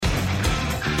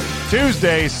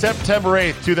Tuesday, September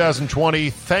 8th, 2020.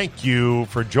 Thank you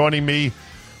for joining me.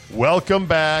 Welcome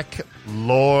back,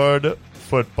 Lord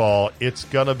Football. It's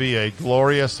going to be a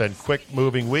glorious and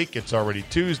quick-moving week. It's already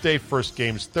Tuesday. First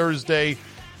game's Thursday.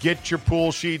 Get your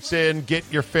pool sheets in. Get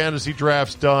your fantasy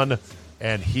drafts done.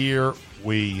 And here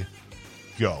we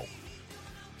go.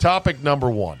 Topic number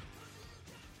one.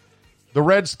 The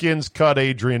Redskins cut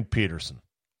Adrian Peterson.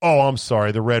 Oh, I'm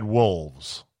sorry. The Red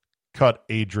Wolves cut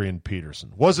Adrian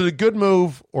Peterson. Was it a good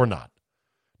move or not?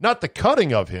 Not the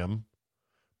cutting of him,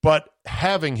 but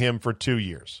having him for 2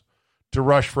 years to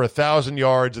rush for 1,000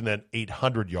 yards and then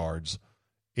 800 yards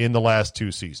in the last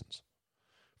two seasons.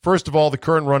 First of all, the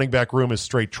current running back room is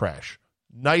straight trash.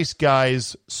 Nice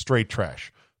guys, straight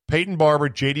trash. Peyton Barber,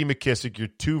 J.D. McKissick, your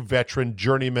two veteran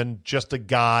journeymen, just a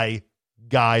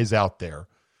guys out there.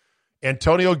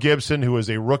 Antonio Gibson, who is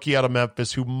a rookie out of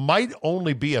Memphis, who might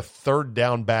only be a third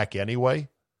down back anyway,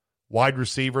 wide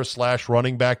receiver /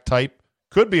 running back type,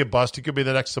 could be a bust. He could be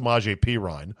the next Samaje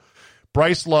Perine.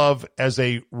 Bryce Love as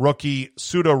a rookie,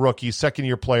 pseudo-rookie,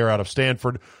 second-year player out of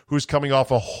Stanford, who's coming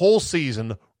off a whole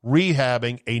season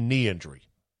rehabbing a knee injury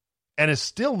and is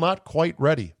still not quite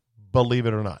ready, believe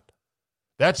it or not.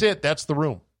 That's it. That's the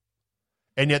room.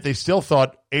 And yet they still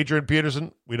thought, Adrian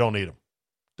Peterson, we don't need him.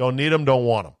 Don't need him, don't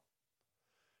want him.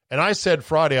 And I said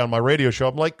Friday on my radio show,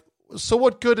 I'm like, so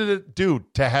what good did it do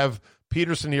to have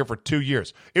Peterson here for 2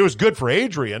 years? It was good for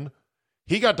Adrian.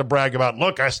 He got to brag about,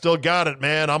 look, I still got it,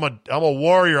 man. I'm a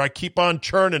warrior. I keep on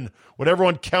churning. When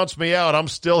everyone counts me out, I'm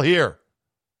still here.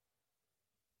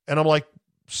 And I'm like,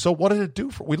 so what did it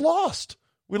do for? We lost.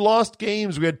 We lost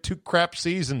games. We had 2 crap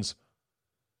seasons.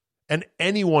 And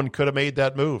anyone could have made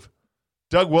that move.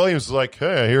 Doug Williams is like,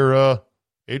 hey, I hear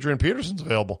Adrian Peterson's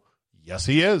available. Yes,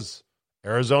 he is.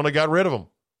 Arizona got rid of him.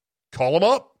 Call him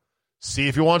up. See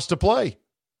if he wants to play.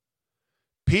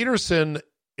 Peterson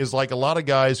is like a lot of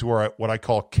guys who are what I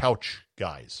call couch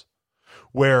guys.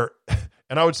 And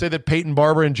I would say that Peyton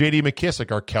Barber and J.D.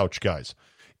 McKissick are couch guys.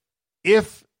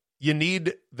 If you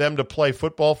need them to play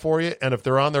football for you, and if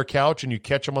they're on their couch and you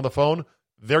catch them on the phone,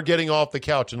 they're getting off the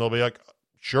couch and they'll be like,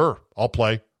 sure, I'll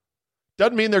play.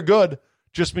 Doesn't mean they're good.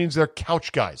 Just means they're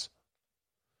couch guys.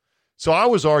 So I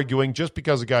was arguing just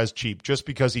because a guy's cheap, just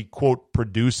because he, quote,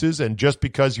 produces, and just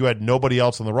because you had nobody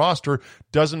else on the roster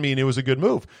doesn't mean it was a good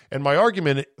move. And my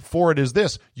argument for it is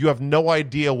this. You have no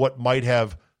idea what might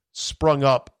have sprung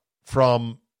up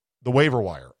from the waiver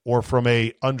wire or from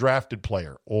a undrafted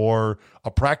player or a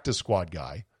practice squad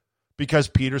guy because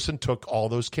Peterson took all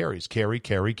those carries. Carry.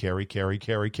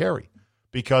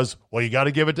 Because, well, you got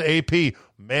to give it to AP.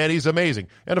 Man, he's amazing.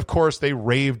 And, of course, they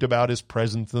raved about his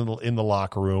presence in the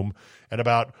locker room and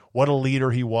about what a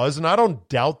leader he was. And I don't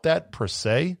doubt that per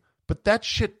se, but that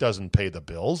shit doesn't pay the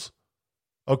bills.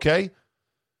 Okay?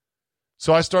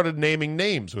 So I started naming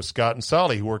names with Scott and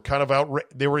Solly who were kind of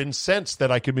they were incensed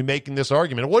that I could be making this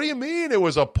argument. What do you mean it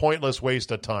was a pointless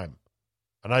waste of time?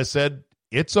 And I said,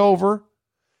 it's over,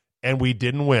 and we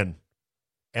didn't win.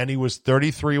 And he was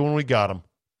 33 when we got him.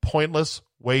 Pointless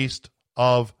waste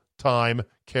of time,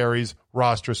 carries,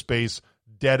 roster space,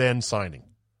 dead-end signing.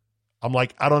 I'm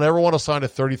like, I don't ever want to sign a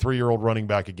 33-year-old running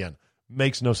back again.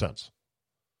 Makes no sense.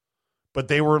 But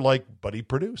they were like, but he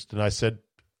produced. And I said,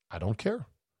 I don't care.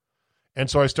 And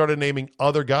so I started naming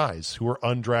other guys who were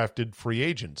undrafted free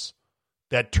agents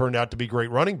that turned out to be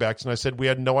great running backs. And I said, we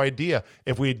had no idea.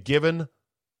 If we had given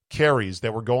carries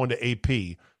that were going to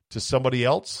AP to somebody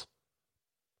else,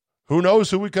 who knows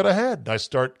who we could have had? And I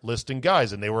start listing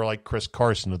guys, and they were like Chris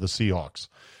Carson of the Seahawks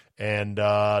and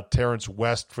Terrence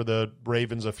West for the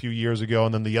Ravens a few years ago,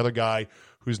 and then the other guy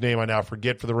whose name I now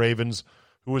forget for the Ravens,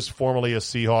 who was formerly a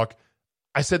Seahawk.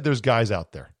 I said there's guys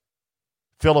out there.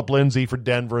 Philip Lindsay for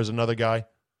Denver is another guy.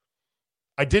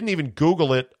 I didn't even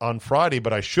Google it on Friday,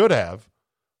 but I should have.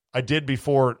 I did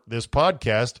before this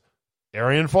podcast.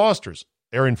 Arian Foster,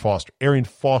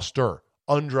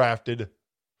 undrafted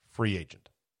free agent.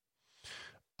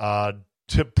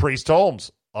 To Priest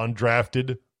Holmes,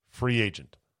 undrafted free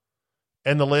agent.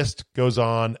 And the list goes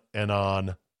on and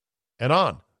on and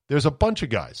on. There's a bunch of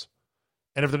guys.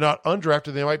 And if they're not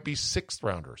undrafted, they might be 6th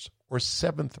rounders or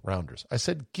 7th rounders. I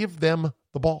said, give them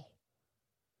the ball.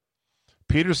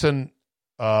 Peterson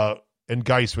and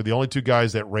Geis were the only 2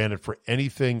 guys that ran it for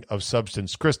anything of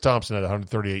substance. Chris Thompson had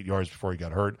 138 yards before he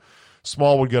got hurt.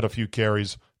 Smallwood got a few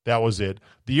carries. That was it.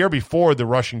 The year before, the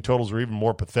rushing totals were even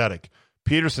more pathetic.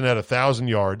 Peterson had 1,000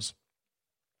 yards.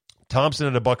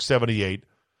 Thompson had $178.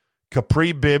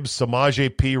 Capri Bibbs, Samaje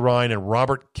Perine, and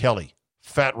Robert Kelly,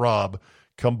 Fat Rob,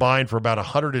 combined for about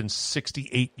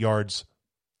 168 yards.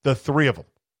 The 3 of them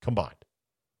combined.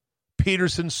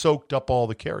 Peterson soaked up all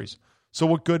the carries. So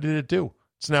what good did it do?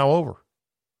 It's now over.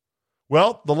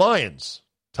 Well, the Lions,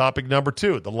 topic number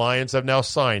 2. The Lions have now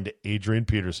signed Adrian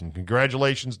Peterson.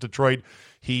 Congratulations, Detroit.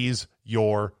 He's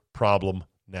your problem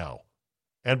now.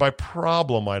 And by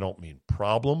problem, I don't mean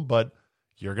problem, but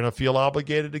you're going to feel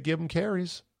obligated to give him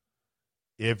carries.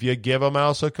 If you give a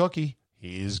mouse a cookie,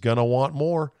 he's going to want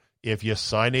more. If you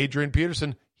sign Adrian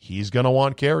Peterson, he's going to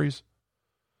want carries.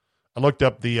 I looked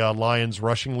up the Lions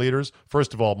rushing leaders.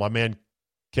 First of all, my man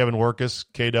Kevin Werkus,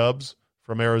 K-Dubs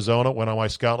from Arizona, went on my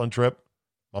Scotland trip.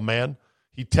 My man,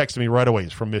 he texted me right away.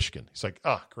 He's from Michigan. He's like,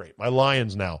 great. My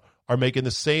Lions now are making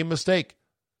the same mistake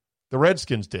the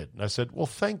Redskins did. And I said, well,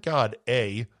 thank God,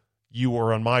 A, you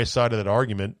were on my side of that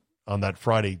argument on that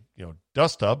Friday,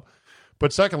 dust up.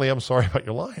 But secondly, I'm sorry about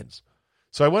your Lions.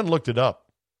 So I went and looked it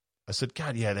up. I said,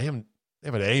 God, yeah, they haven't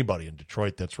anybody in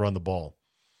Detroit that's run the ball.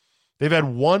 They've had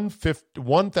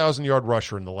 1,000-yard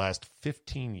rusher in the last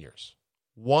 15 years.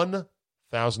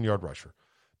 1,000-yard rusher.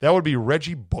 That would be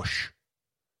Reggie Bush,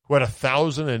 who had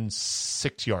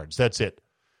 1,006 yards. That's it.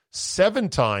 7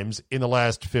 times in the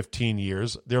last 15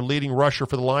 years, their leading rusher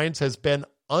for the Lions has been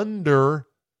under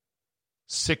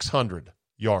 600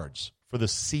 yards for the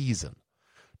season.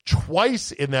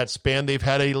 Twice in that span, they've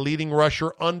had a leading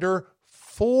rusher under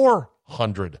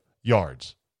 400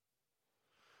 yards.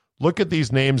 Look at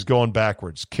these names going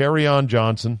backwards. Kerryon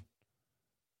Johnson,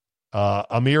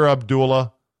 Amir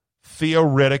Abdullah, Theo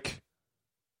Riddick,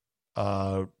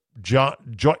 Joik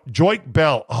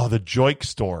Bell. Oh, the Joik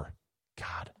store.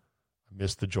 God, I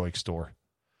missed the Joik store.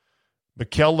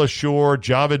 Mikel LaSure,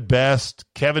 Javid Best,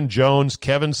 Kevin Jones,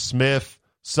 Kevin Smith,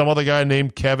 some other guy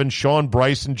named Kevin, Sean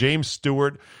Bryson, James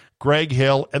Stewart, Greg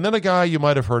Hill, and then a guy you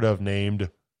might have heard of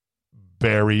named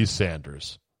Barry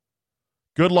Sanders.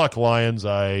 Good luck, Lions.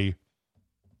 I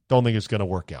don't think it's going to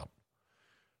work out.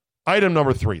 Item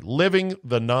number 3, living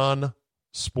the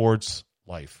non-sports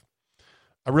life.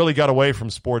 I really got away from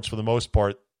sports for the most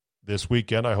part this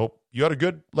weekend. I hope you had a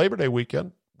good Labor Day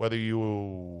weekend, whether you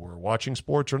were watching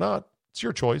sports or not. It's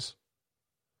your choice.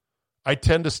 I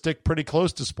tend to stick pretty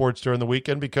close to sports during the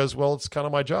weekend because, well, it's kind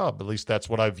of my job. At least that's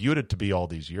what I viewed it to be all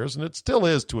these years, and it still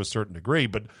is to a certain degree.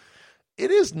 But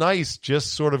it is nice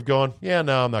just sort of going, yeah,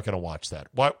 no, I'm not going to watch that.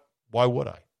 Why would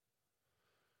I?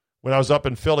 When I was up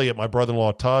in Philly at my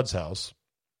brother-in-law Todd's house,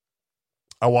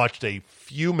 I watched a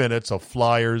few minutes of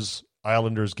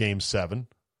Flyers-Islanders Game 7,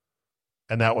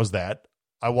 and that was that.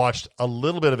 I watched a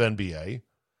little bit of NBA.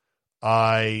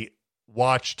 I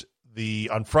watched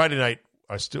on Friday night,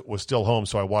 I was still home,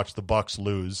 so I watched the Bucks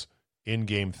lose in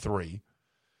Game 3.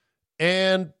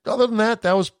 And other than that,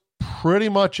 that was pretty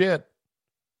much it.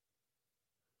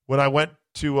 When I went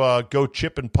to go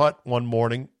chip and putt one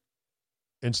morning,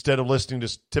 instead of listening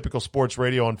to typical sports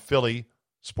radio on Philly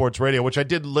sports radio, which I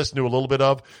did listen to a little bit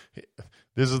of,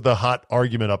 this is the hot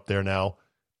argument up there now.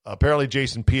 Apparently,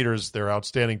 Jason Peters, their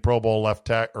outstanding Pro Bowl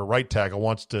right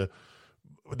tackle,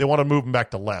 they want to move him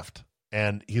back to left.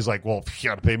 And he's like, well, you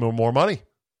got to pay me more money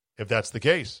if that's the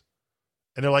case.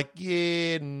 And they're like,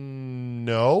 yeah,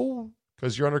 no,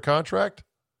 because you're under contract.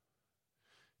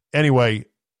 Anyway,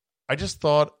 I just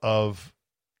thought of,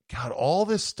 God, all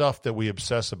this stuff that we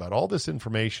obsess about, all this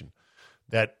information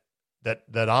that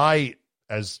I,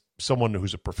 as someone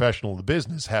who's a professional in the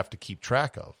business, have to keep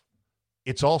track of.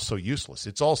 It's also useless.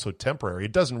 It's also temporary.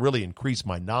 It doesn't really increase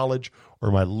my knowledge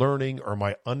or my learning or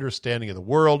my understanding of the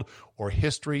world or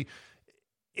history.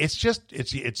 It's just,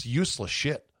 it's useless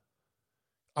shit.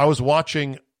 I was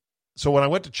watching, so when I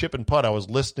went to Chip and Putt, I was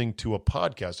listening to a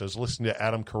podcast. I was listening to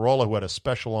Adam Carolla, who had a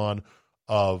special on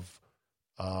of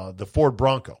the Ford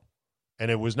Bronco.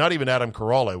 And it was not even Adam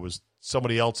Carolla. It was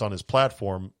somebody else on his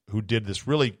platform who did this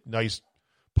really nice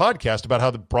podcast about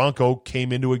how the Bronco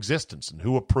came into existence and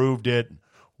who approved it, and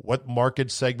what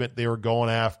market segment they were going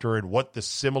after, and what the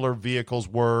similar vehicles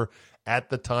were at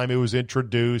the time it was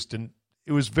introduced. And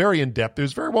it was very in-depth. It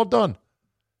was very well done.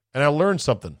 And I learned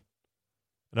something.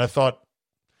 And I thought,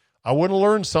 I wouldn't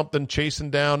learn something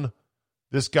chasing down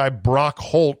this guy Brock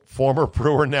Holt, former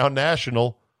Brewer, now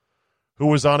National, who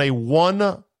was on a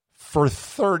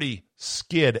 1-for-30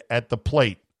 skid at the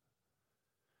plate.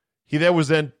 He then was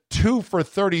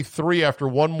 2-for-33 after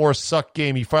one more suck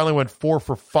game. He finally went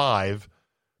 4-for-5,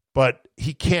 but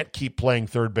he can't keep playing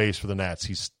third base for the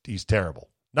Nats. He's terrible.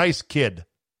 Nice kid.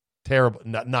 Terrible,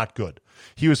 not good.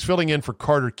 He was filling in for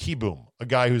Carter Kieboom, a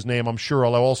guy whose name I'm sure I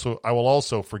will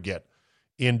also forget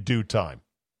in due time.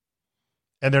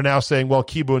 And they're now saying, well,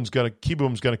 Kieboom's going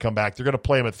to come back. They're going to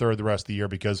play him at third the rest of the year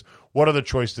because what other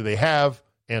choice do they have?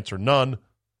 Answer, none.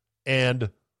 And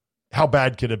how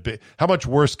bad can it be? How much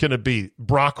worse can it be?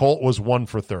 Brock Holt was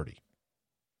 1-for-30.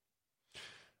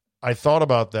 I thought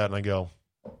about that and I go,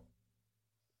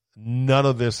 none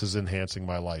of this is enhancing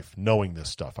my life, knowing this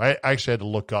stuff. I actually had to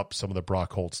look up some of the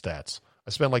Brock Holt stats.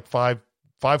 I spent like five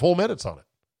whole minutes on it.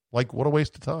 Like, what a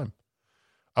waste of time.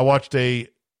 I watched a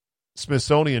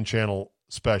Smithsonian Channel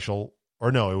special,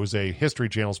 or no, it was a History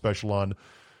Channel special on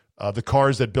the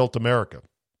cars that built America.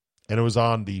 And it was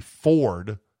on the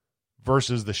Ford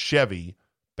versus the Chevy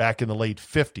back in the late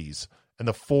 50s. And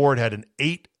the Ford had an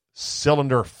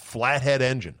 8-cylinder flathead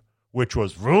engine, which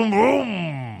was vroom,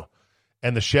 vroom.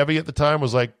 And the Chevy at the time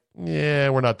was like, yeah,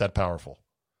 we're not that powerful.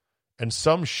 And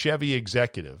some Chevy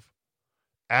executive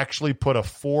actually put a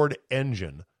Ford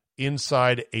engine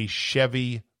inside a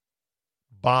Chevy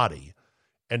body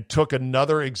and took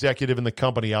another executive in the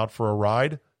company out for a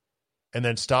ride and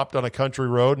then stopped on a country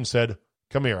road and said,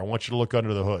 come here, I want you to look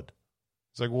under the hood.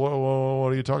 He's like, whoa,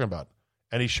 what are you talking about?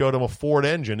 And he showed him a Ford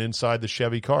engine inside the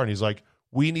Chevy car. And he's like,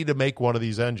 we need to make one of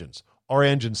these engines. Our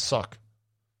engines suck.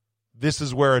 This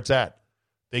is where it's at.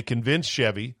 They convinced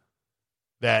Chevy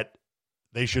that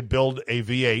they should build a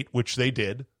V8, which they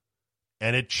did,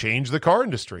 and it changed the car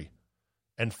industry.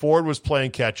 And Ford was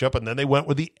playing catch up, and then they went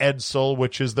with the Edsel,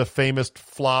 which is the famous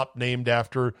flop named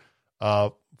after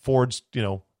Ford's,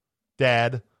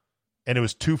 dad. And it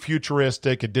was too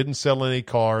futuristic. It didn't sell any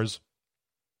cars.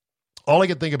 All I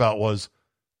could think about was,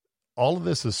 all of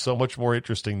this is so much more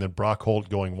interesting than Brock Holt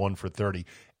going 1 for 30,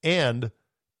 and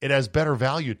it has better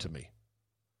value to me.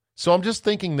 So I'm just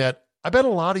thinking that I bet a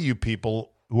lot of you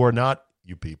people who are not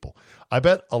you people, I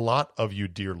bet a lot of you,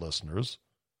 dear listeners,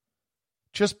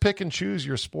 just pick and choose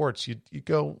your sports. You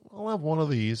go, I'll have one of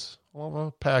these. I'll have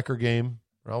a Packer game,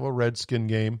 or I'll have a Redskin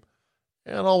game,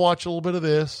 and I'll watch a little bit of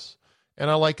this, and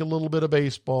I like a little bit of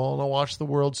baseball, and I'll watch the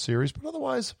World Series. But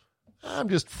otherwise, I'm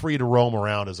just free to roam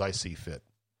around as I see fit.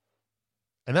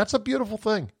 And that's a beautiful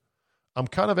thing. I'm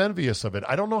kind of envious of it.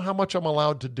 I don't know how much I'm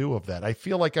allowed to do of that. I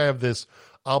feel like I have this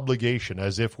obligation,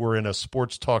 as if we're in a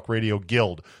sports talk radio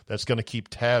guild that's going to keep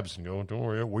tabs and go, don't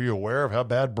worry, were you aware of how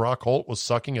bad Brock Holt was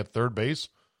sucking at third base?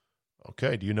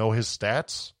 Okay, do you know his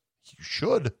stats? You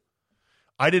should.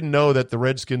 I didn't know that the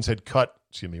Red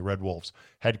Wolves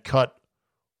had cut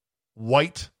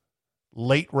white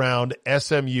late round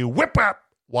SMU whip-up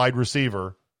wide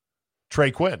receiver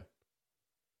Trey Quinn.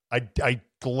 I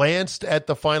glanced at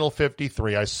the final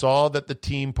 53. I saw that the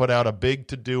team put out a big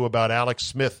to-do about Alex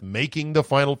Smith making the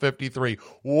final 53.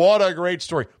 What a great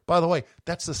story. By the way,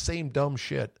 that's the same dumb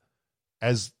shit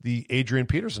as the Adrian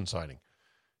Peterson signing.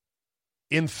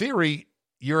 In theory,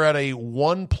 you're at a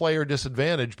one-player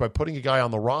disadvantage by putting a guy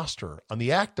on the roster, on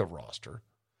the active roster,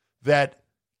 that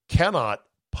cannot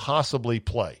possibly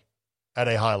play at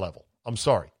a high level. I'm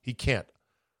sorry, he can't.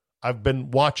 I've been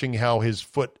watching how his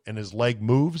foot and his leg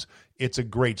moves. It's a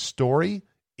great story.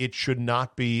 He should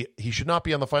not be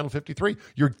on the final 53.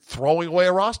 You're throwing away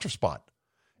a roster spot.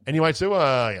 And you might say,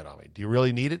 well, do you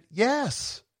really need it?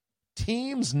 Yes.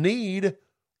 Teams need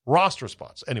roster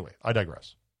spots. Anyway, I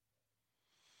digress.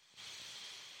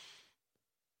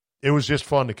 It was just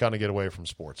fun to kind of get away from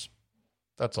sports.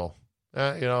 That's all.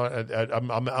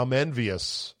 I'm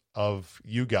envious of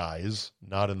you guys,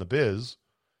 not in the biz,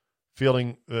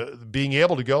 feeling being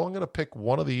able to go, I'm going to pick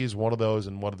one of these, one of those,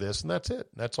 and one of this, and that's it.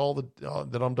 That's all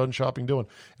that I'm done shopping doing.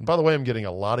 And by the way, I'm getting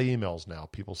a lot of emails now,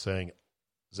 people saying,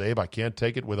 Zabe, I can't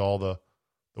take it with all the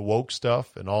woke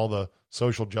stuff and all the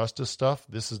social justice stuff.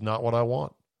 This is not what I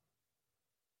want.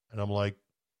 And I'm like,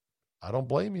 I don't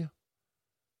blame you.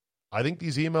 I think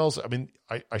these emails,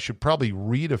 I should probably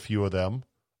read a few of them,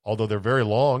 although they're very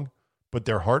long, but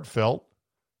they're heartfelt.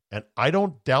 And I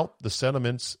don't doubt the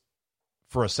sentiments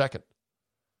for a second.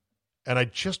 And I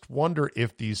just wonder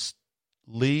if these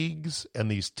leagues and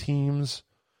these teams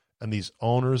and these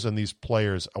owners and these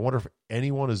players, I wonder if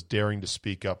anyone is daring to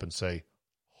speak up and say,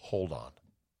 hold on.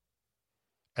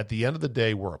 At the end of the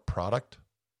day, we're a product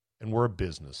and we're a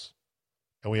business.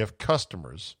 And we have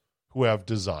customers who have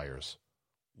desires.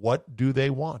 What do they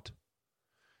want?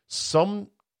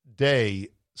 Someday,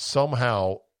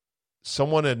 somehow,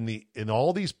 someone in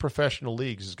all these professional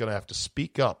leagues is going to have to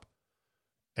speak up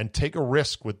and take a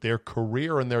risk with their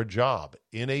career and their job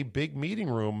in a big meeting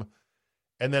room,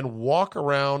 and then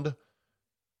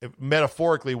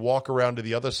metaphorically walk around to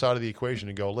the other side of the equation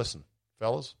and go, listen,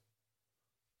 fellas,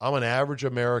 I'm an average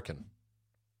American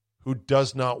who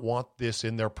does not want this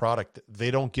in their product.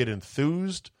 They don't get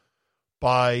enthused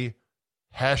by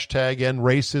hashtag end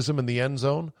racism in the end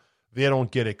zone. They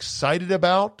don't get excited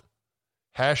about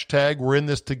hashtag we're in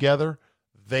this together.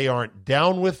 They aren't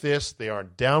down with this. They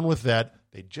aren't down with that.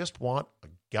 They just want a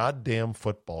goddamn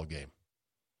football game.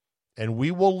 And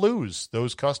we will lose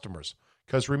those customers.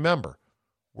 Because remember,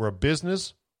 we're a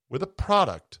business with a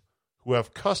product who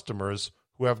have customers,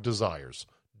 who have desires.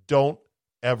 Don't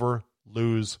ever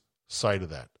lose sight of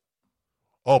that.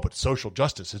 Oh, but social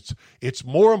justice, it's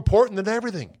more important than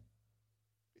everything.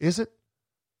 Is it?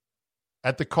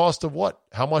 At the cost of what?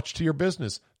 How much to your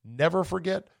business? Never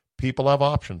forget, people have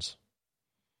options.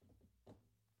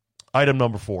 Item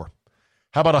number 4.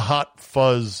 How about a hot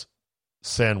fuzz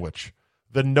sandwich?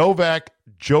 The Novak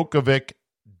Djokovic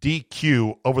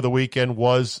DQ over the weekend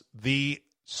was the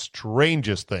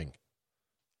strangest thing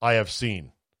I have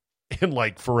seen in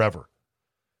like forever.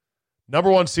 Number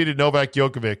 1 seeded Novak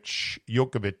Djokovic,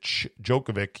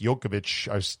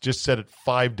 I just said it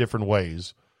 5 different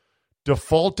ways,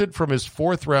 defaulted from his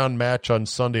 4th round match on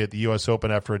Sunday at the U.S. Open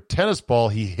after a tennis ball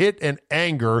he hit in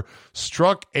anger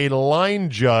struck a line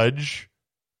judge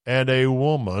and a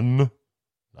woman.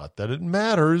 Not that it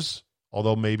matters,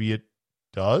 although maybe it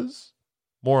does.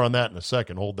 More on that in a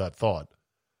second. Hold that thought.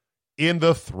 In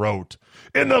the throat.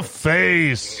 In the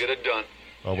face. Get it done.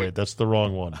 Oh, wait, that's the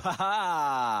wrong one. In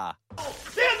the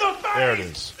face! There it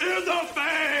is. In the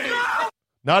face!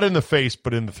 Not in the face,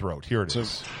 but in the throat. Here it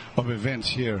is. Of events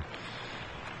here.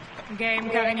 Game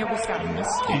Carreño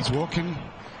Busta. He's walking.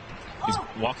 He's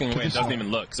walking away and doesn't even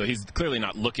look. So he's clearly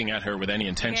not looking at her with any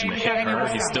intention to hit her.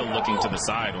 He's still looking to the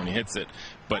side when he hits it,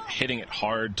 but hitting it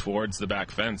hard towards the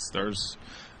back fence. There's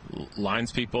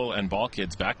lines people and ball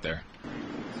kids back there.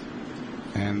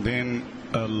 And then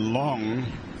a long,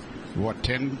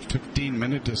 10,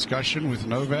 15-minute discussion with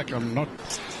Novak. I'm not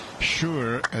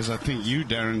sure, as I think you,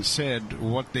 Darren, said,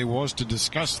 what there was to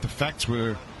discuss. The facts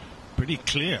were pretty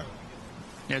clear.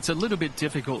 Yeah, it's a little bit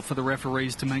difficult for the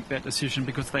referees to make that decision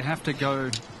because they have to go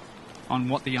on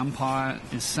what the umpire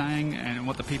is saying and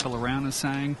what the people around are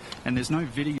saying, and there's no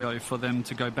video for them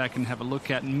to go back and have a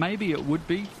look at. And maybe it would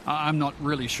be. I'm not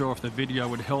really sure if the video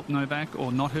would help Novak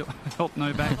or not help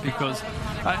Novak because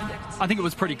I think it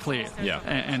was pretty clear. Yeah.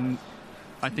 And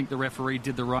I think the referee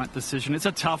did the right decision. It's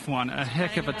a tough one, a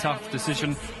heck of a tough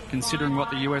decision, considering what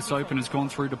the US Open has gone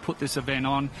through to put this event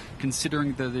on,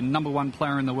 considering the number 1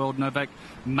 player in the world, Novak,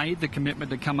 made the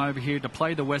commitment to come over here to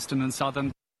play the Western and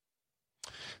Southern.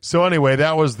 So anyway,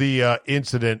 that was the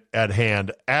incident at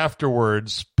hand.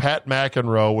 Afterwards, Pat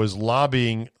McEnroe was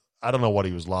lobbying. I don't know what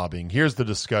he was lobbying. Here's the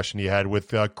discussion he had with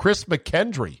Chris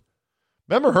McKendry.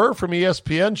 Remember her from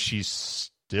ESPN? She's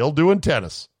still doing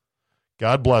tennis.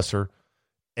 God bless her.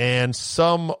 And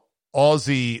some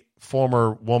Aussie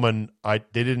former woman, they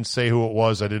didn't say who it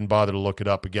was. I didn't bother to look it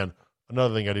up again.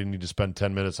 Another thing I didn't need to spend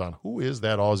 10 minutes on. Who is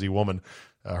that Aussie woman?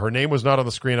 Her name was not on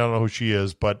the screen. I don't know who she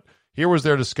is, but here was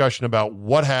their discussion about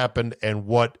what happened and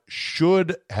what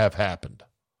should have happened.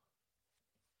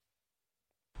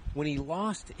 When he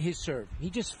lost his serve, he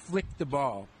just flicked the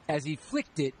ball. As he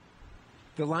flicked it,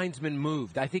 the linesman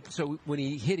moved. I think so when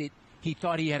he hit it, he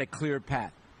thought he had a clear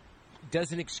path.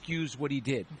 Doesn't excuse what he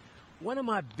did. One of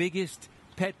my biggest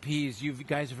pet peeves, you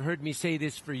guys have heard me say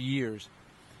this for years,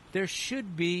 there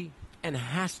should be and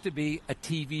has to be a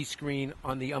TV screen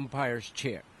on the umpire's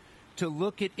chair to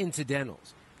look at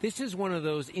incidentals. This is one of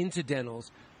those incidentals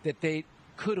that they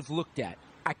could have looked at.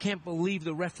 I can't believe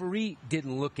the referee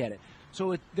didn't look at it.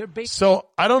 So they're basically. So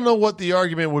I don't know what the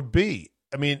argument would be.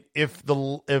 I mean, if the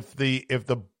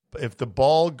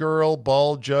ball girl,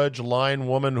 ball judge, line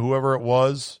woman, whoever it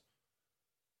was,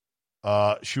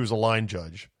 she was a line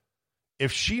judge.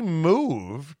 If she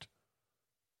moved,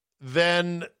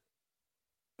 then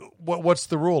what's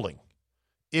the ruling?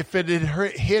 If it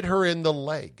had hit her in the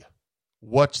leg,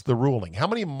 what's the ruling? How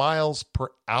many miles per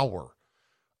hour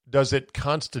does it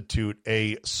constitute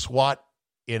a swat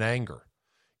in anger?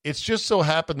 It's just so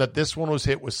happened that this one was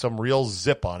hit with some real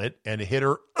zip on it and hit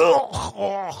her. In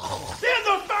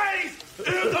the face!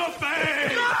 In the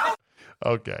face!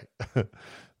 Okay.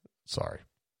 Sorry.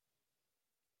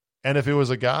 And if it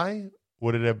was a guy,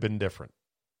 would it have been different?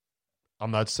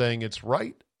 I'm not saying it's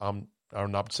right. I'm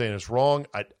not saying it's wrong.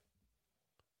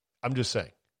 I'm just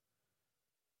saying.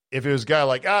 If it was a guy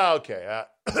like, okay.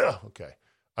 Okay.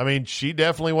 I mean, she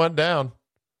definitely went down.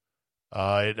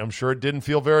 I'm sure it didn't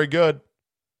feel very good.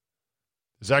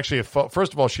 There's actually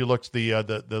first of all, she looks the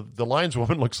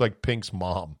lineswoman looks like Pink's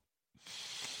mom.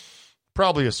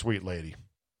 Probably a sweet lady.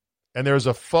 And there's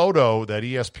a photo that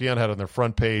ESPN had on their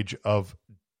front page of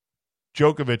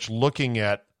Djokovic looking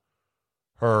at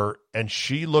her, and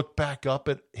she looked back up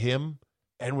at him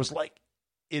and was like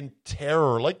in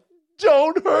terror, like,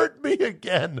 don't hurt me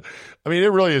again. I mean,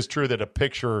 it really is true that a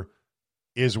picture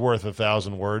is worth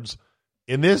 1,000 words.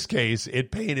 In this case,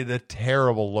 it painted a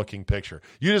terrible looking picture.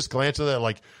 You just glance at that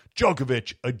like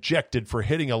Djokovic ejected for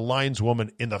hitting a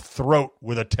lineswoman in the throat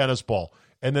with a tennis ball.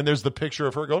 And then there's the picture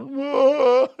of her going,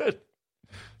 whoa. You're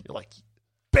like,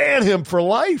 ban him for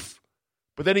life.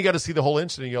 But then you got to see the whole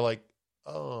incident. And you're like,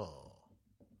 oh.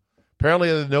 Apparently,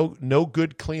 there's no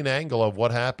good, clean angle of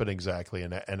what happened exactly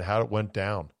and how it went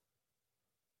down.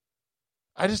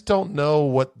 I just don't know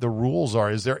what the rules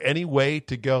are. Is there any way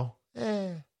to go,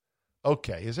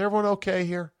 okay, is everyone okay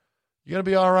here? You going to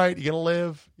be all right? You going to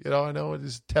live? I know it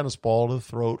is a tennis ball to the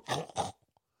throat.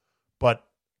 But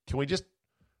can we just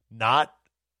not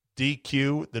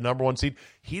DQ the number one seed?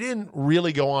 He didn't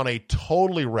really go on a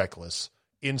totally reckless,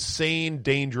 insane,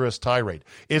 dangerous tirade.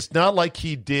 It's not like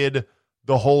he did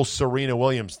the whole Serena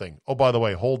Williams thing. Oh, by the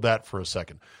way, hold that for a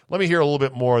second. Let me hear a little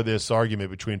bit more of this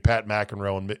argument between Pat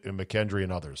McEnroe and McKendry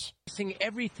and others. Basing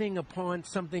everything upon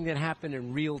something that happened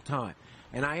in real time.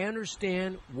 And I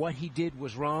understand what he did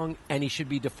was wrong and he should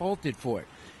be defaulted for it.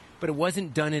 But it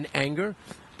wasn't done in anger.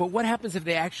 But what happens if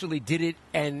they actually did it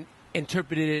and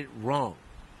interpreted it wrong?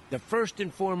 The first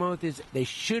and foremost is they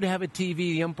should have a TV,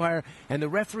 the umpire, and the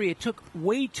referee. It took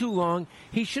way too long.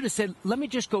 He should have said, let me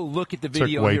just go look at the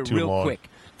video here real quick.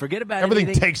 Forget about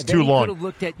everything. Takes too long.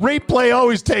 Replay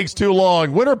always takes too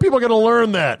long. When are people going to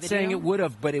learn that? Saying it would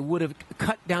have, but it would have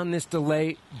cut down this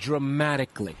delay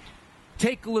dramatically.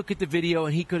 Take a look at the video,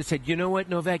 and he could have said, you know what,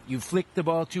 Novak, you flicked the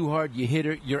ball too hard, you hit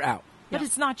her, you're out. But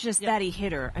it's not just that he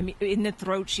hit her. I mean, in the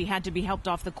throat, she had to be helped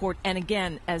off the court. And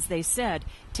again, as they said,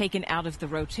 taken out of the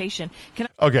rotation.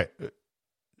 Okay.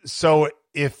 So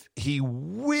if he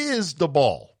whizzed the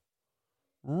ball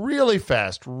really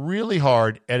fast, really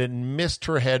hard, and it missed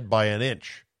her head by an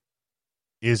inch,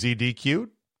 is he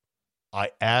DQ'd? I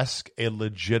ask a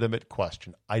legitimate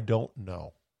question. I don't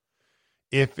know.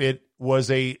 If it was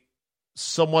a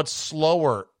somewhat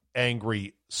slower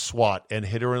angry swat and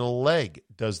hit her in the leg,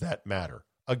 does that matter?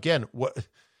 Again, what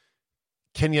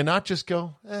can you not just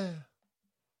go,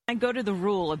 I go to the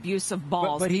rule, abuse of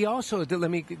balls. But he also, let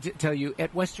me tell you,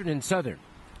 at Western and Southern,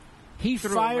 he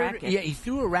fired, he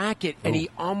threw a racket and he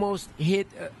almost hit,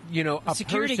 a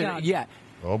security person. Guard. Yeah.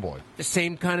 Oh, boy. The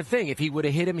same kind of thing. If he would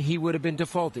have hit him, he would have been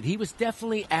defaulted. He was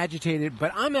definitely agitated,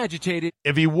 but I'm agitated.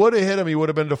 If he would have hit him, he would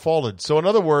have been defaulted. So in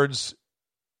other words,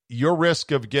 your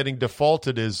risk of getting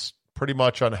defaulted is pretty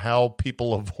much on how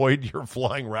people avoid your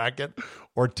flying racket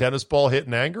or tennis ball hit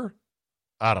in anger?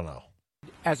 I don't know.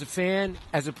 As a fan,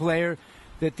 as a player,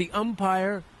 that the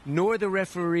umpire nor the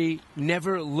referee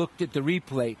never looked at the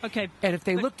replay. Okay. And if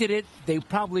they looked at it, they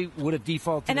probably would have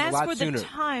defaulted a lot sooner. And as for the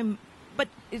time,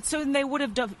 so they would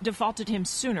have defaulted him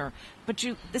sooner. But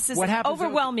this is an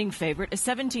overwhelming favorite, a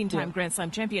 17-time Grand Slam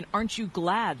champion. Aren't you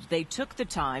glad they took the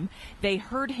time, they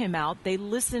heard him out, they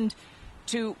listened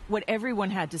to what everyone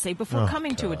had to say before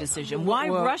coming to a decision? Why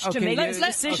rush to make this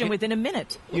decision within a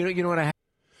minute? You know what I have?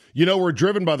 We're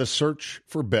driven by the search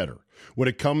for better. When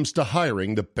it comes to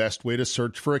hiring, the best way to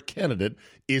search for a candidate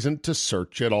isn't to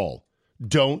search at all.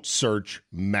 Don't search,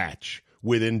 match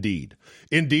with Indeed.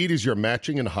 Indeed is your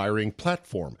matching and hiring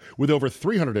platform with over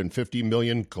 350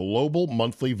 million global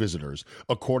monthly visitors,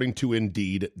 according to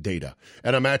Indeed data,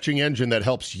 and a matching engine that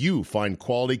helps you find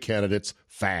quality candidates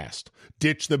fast.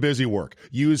 Ditch the busy work.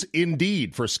 Use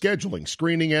Indeed for scheduling,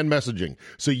 screening, and messaging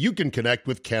so you can connect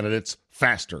with candidates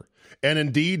faster. And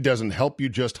Indeed doesn't help you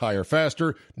just hire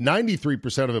faster.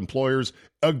 93% of employers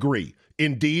agree.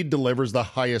 Indeed delivers the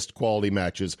highest quality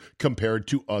matches compared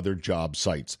to other job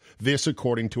sites. This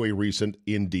according to a recent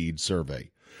Indeed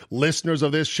survey. Listeners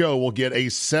of this show will get a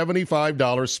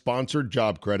 $75 sponsored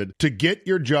job credit to get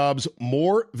your jobs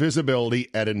more visibility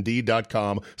at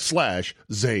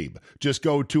Indeed.com/Zabe. Just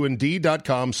go to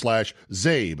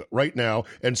Indeed.com/Zabe right now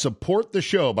and support the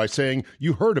show by saying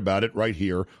you heard about it right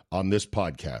here on this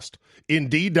podcast.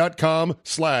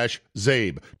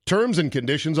 Indeed.com/Zabe. Terms and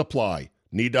conditions apply.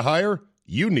 Need to hire?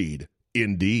 You need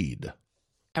Indeed.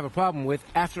 Have a problem with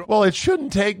after. Well, it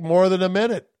shouldn't take more than a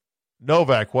minute.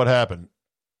 Novak, what happened?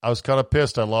 I was kind of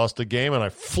pissed. I lost the game, and I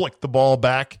flicked the ball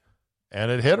back, and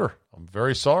it hit her. I'm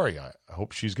very sorry. I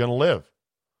hope she's going to live.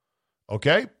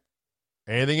 Okay?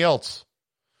 Anything else?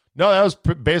 No, that was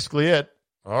basically it.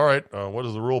 All right. What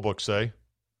does the rule book say?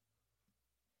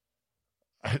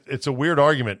 It's a weird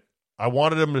argument. I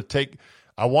wanted him to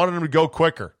go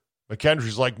quicker.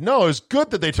 McKendry's like, no, it's good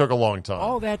that they took a long time.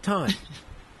 All that time.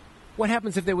 What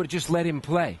happens if they would have just let him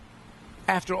play?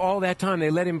 After all that time,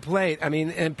 they let him play. I mean,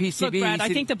 and PCB... Look, Brad, I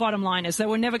think the bottom line is they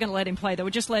were never going to let him play. They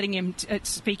were just letting him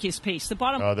speak his piece. The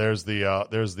bottom there's the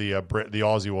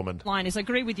Aussie woman. Line is, I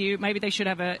agree with you. Maybe they should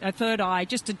have a third eye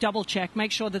just to double check,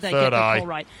 make sure that they get the call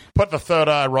right. Put the third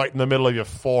eye right in the middle of your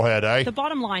forehead, eh? The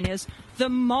bottom line is, the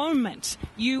moment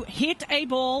you hit a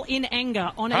ball in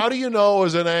anger on How do you know it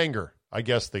was in anger? I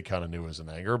guess they kind of knew it was in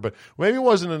anger, but maybe it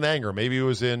wasn't in anger. Maybe it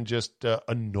was in just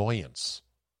annoyance.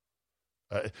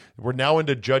 We're now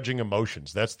into judging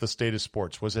emotions. That's the state of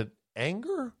sports. Was it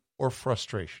anger or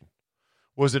frustration?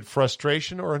 Was it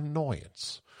frustration or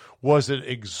annoyance? Was it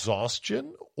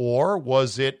exhaustion or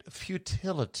was it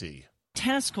futility?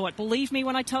 Tennis court, believe me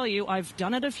when I tell you, I've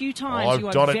done it a few times. You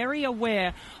are very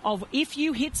aware of if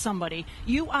you hit somebody,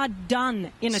 you are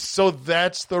done in a... So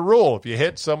that's the rule. If you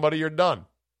hit somebody, you're done.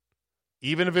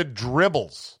 Even if it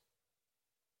dribbles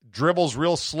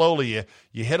real slowly.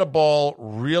 You hit a ball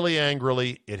really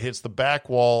angrily, it hits the back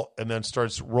wall, and then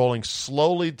starts rolling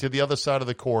slowly to the other side of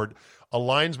the court. A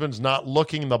linesman's not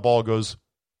looking, and the ball goes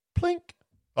plink.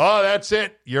 Oh, that's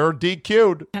it. You're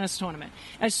DQ'd. Tennis tournament.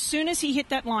 As soon as he hit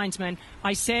that linesman,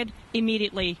 I said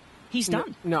immediately, he's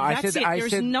done. No, That's it.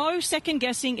 There's no second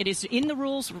guessing. It is in the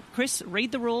rules. Chris,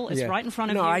 read the rule. It's right in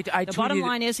front of you. The bottom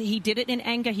line is he did it in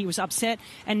anger. He was upset.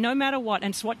 And no matter what,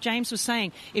 and it's what James was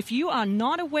saying, if you are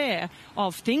not aware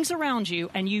of things around you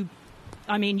and you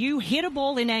hit a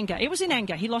ball in anger. It was in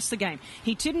anger. He lost the game.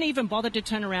 He didn't even bother to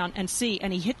turn around and see,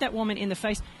 and he hit that woman in the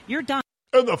face. You're done.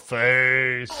 In the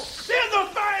face. In the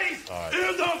face. Right.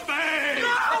 In the face.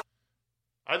 No!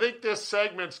 I think this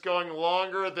segment's going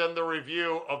longer than the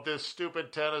review of this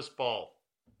stupid tennis ball.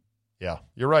 Yeah,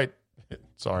 you're right.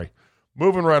 Sorry.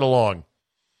 Moving right along.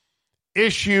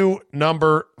 Issue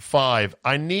number 5.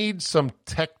 I need some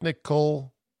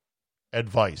technical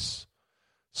advice.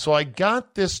 So I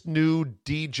got this new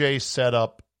DJ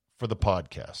setup for the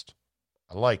podcast.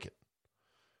 I like it.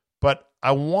 But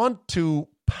I want to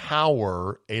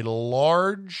power a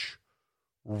large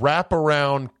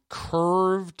wraparound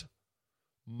curved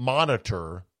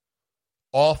monitor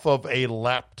off of a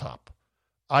laptop.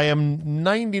 I am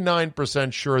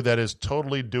 99% sure that is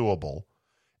totally doable,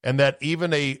 and that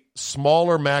even a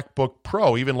smaller MacBook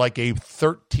Pro, even like a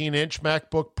 13-inch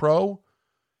MacBook Pro,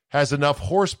 has enough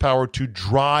horsepower to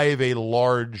drive a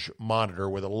large monitor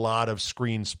with a lot of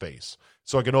screen space.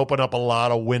 So I can open up a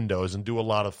lot of windows and do a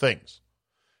lot of things.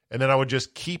 And then I would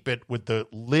just keep it with the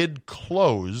lid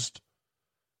closed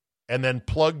and then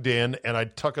plugged in, and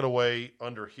I'd tuck it away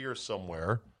under here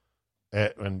somewhere.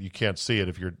 And you can't see it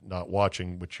if you're not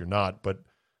watching, which you're not, but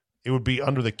it would be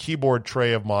under the keyboard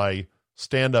tray of my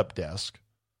stand-up desk.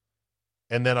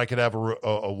 And then I could have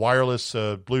a wireless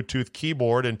Bluetooth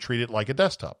keyboard and treat it like a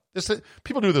desktop.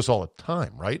 People do this all the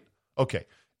time, right? Okay.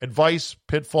 Advice,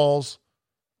 pitfalls,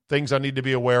 things I need to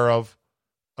be aware of.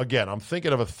 Again, I'm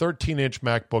thinking of a 13-inch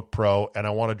MacBook Pro, and I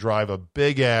want to drive a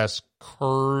big-ass,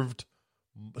 curved,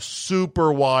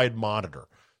 super wide monitor,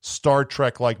 Star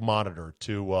Trek-like monitor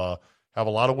to have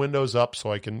a lot of windows up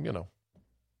so I can,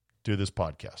 do this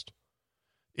podcast.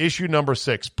 Issue number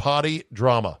 6, potty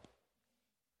drama.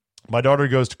 My daughter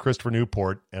goes to Christopher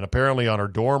Newport, and apparently on her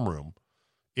dorm room,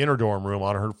 inner dorm room,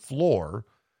 on her floor,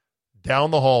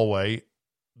 down the hallway,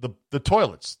 the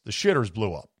toilets, the shitters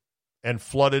blew up and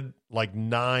flooded like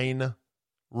 9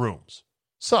 rooms.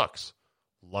 Sucks.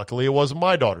 Luckily, it wasn't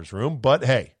my daughter's room, but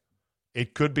hey,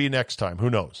 it could be next time. Who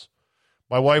knows?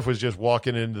 My wife was just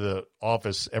walking into the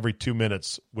office every 2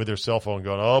 minutes with her cell phone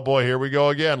going, oh boy, here we go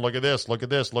again. Look at this, look at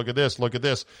this, look at this, look at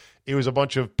this. It was a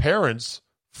bunch of parents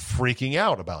freaking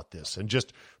out about this and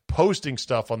just posting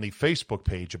stuff on the Facebook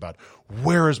page about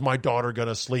where is my daughter going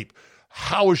to sleep?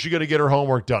 How is she going to get her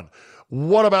homework done?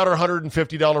 What about her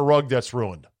 $150 rug that's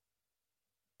ruined?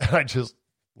 And I just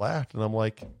laughed, and I'm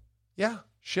like, yeah,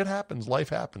 shit happens. Life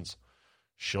happens.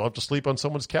 She'll have to sleep on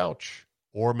someone's couch,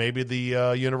 or maybe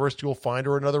the university will find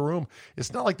her another room.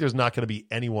 It's not like there's not going to be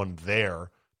anyone there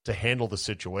to handle the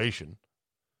situation.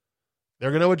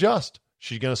 They're going to adjust.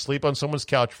 She's going to sleep on someone's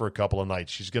couch for a couple of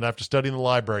nights. She's going to have to study in the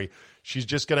library. She's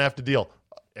just going to have to deal.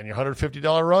 And your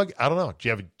 $150 rug? I don't know.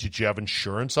 Did you have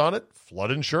insurance on it?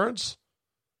 Flood insurance?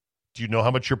 Do you know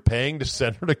how much you're paying to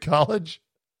send her to college?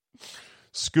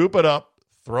 Scoop it up,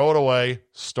 throw it away,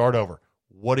 start over.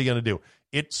 What are you going to do?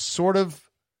 It sort of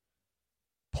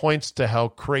points to how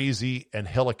crazy and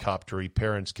helicoptery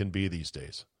parents can be these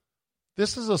days.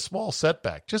 This is a small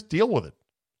setback. Just deal with it.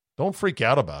 Don't freak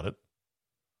out about it.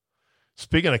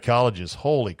 Speaking of colleges,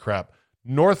 holy crap.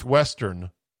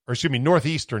 Northeastern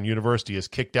University has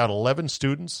kicked out 11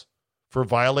 students for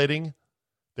violating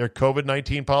their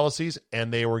COVID-19 policies,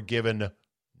 and they were given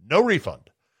no refund.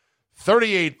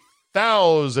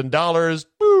 $38,000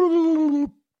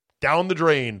 down the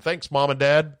drain. Thanks, Mom and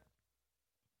Dad.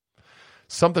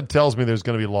 Something tells me there's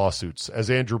going to be lawsuits. As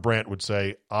Andrew Brandt would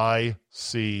say, I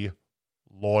see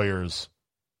lawyers.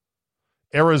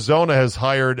 Arizona has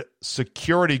hired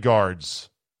security guards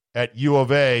at U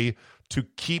of A to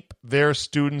keep their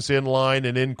students in line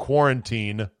and in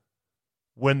quarantine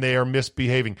when they are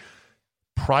misbehaving.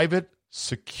 Private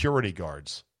security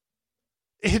guards.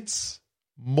 It's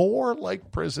more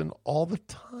like prison all the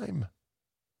time.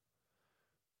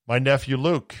 My nephew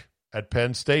Luke at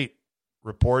Penn State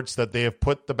reports that they have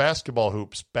put the basketball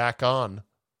hoops back on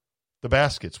the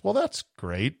baskets. Well, that's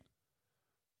great.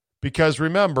 Because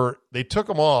remember, they took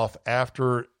them off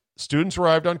after students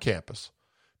arrived on campus.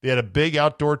 They had a big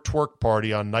outdoor twerk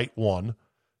party on night one.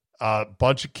 A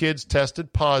bunch of kids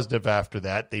tested positive after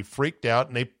that. They freaked out,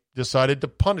 and they decided to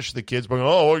punish the kids by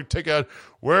going,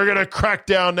 we're going to crack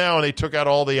down now. And they took out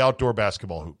all the outdoor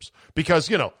basketball hoops.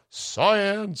 Because,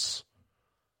 science.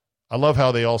 I love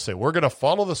how they all say, we're going to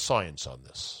follow the science on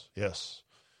this. Yes.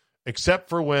 Except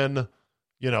for when,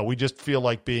 we just feel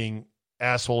like being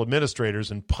asshole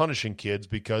administrators and punishing kids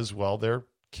because, well, they're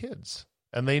kids.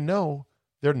 And they know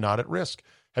they're not at risk.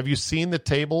 Have you seen the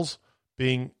tables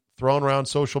being thrown around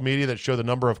social media that show the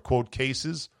number of, quote,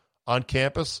 cases on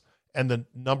campus and the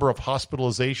number of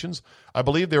hospitalizations? I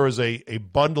believe there was a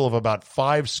bundle of about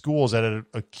 5 schools that had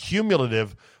a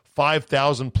cumulative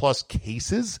 5,000 plus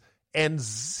cases and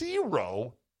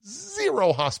zero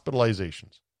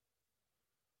hospitalizations.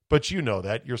 But you know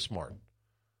that. You're smart.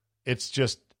 It's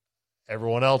just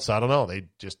everyone else, I don't know. They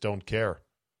just don't care.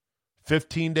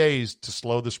 15 days to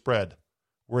slow the spread.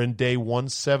 We're in day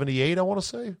 178, I want to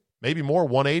say. Maybe more,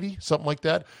 180, something like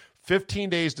that. 15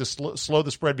 days to slow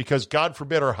the spread because, God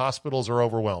forbid, our hospitals are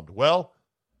overwhelmed. Well,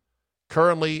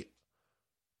 currently,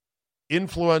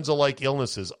 influenza-like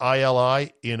illnesses,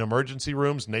 ILI, in emergency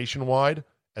rooms nationwide,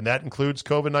 and that includes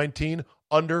COVID-19,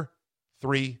 under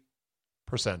 3%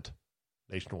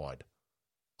 nationwide.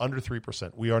 Under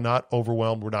 3%. We are not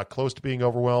overwhelmed. We're not close to being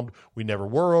overwhelmed. We never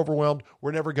were overwhelmed.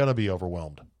 We're never going to be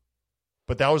overwhelmed.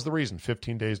 But that was the reason,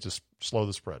 15 days to slow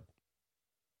the spread.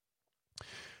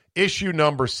 Issue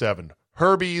number 7,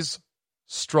 Herbie's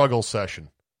struggle session.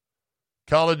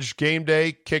 College Game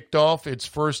Day kicked off its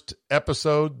first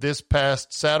episode this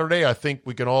past Saturday. I think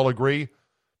we can all agree,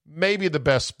 maybe the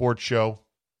best sports show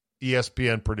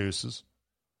ESPN produces.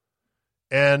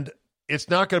 And it's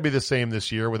not going to be the same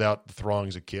this year without the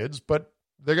throngs of kids, but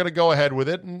they're going to go ahead with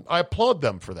it, and I applaud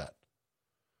them for that.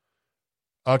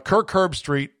 Kirk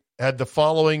Herbstreit had the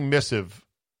following missive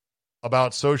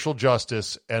about social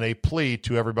justice and a plea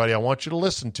to everybody. I want you to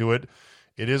listen to it.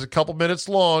 It is a couple minutes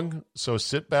long, so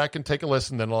sit back and take a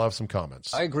listen, then I'll have some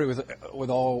comments. I agree with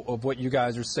all of what you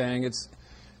guys are saying. It's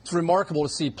remarkable to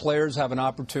see players have an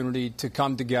opportunity to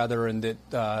come together, and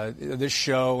that this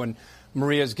show and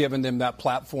Maria's given them that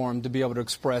platform to be able to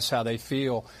express how they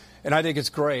feel. And I think it's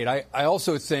great. I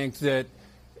also think that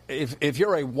if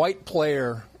you're a white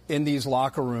player in these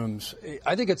locker rooms,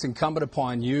 I think it's incumbent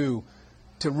upon you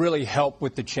to really help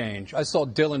with the change. I saw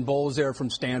Dylan Bowles there from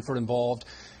Stanford involved.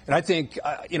 And I think,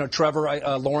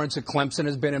 Trevor Lawrence at Clemson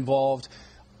has been involved.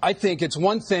 I think it's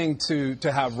one thing to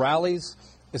have rallies.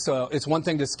 It's one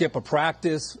thing to skip a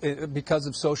practice because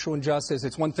of social injustice.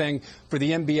 It's one thing for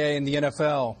the NBA and the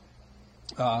NFL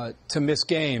to miss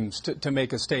games, to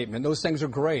make a statement. Those things are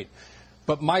great.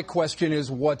 But my question is,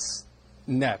 what's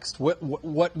next?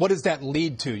 What does that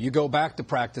lead to? You go back to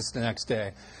practice the next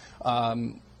day.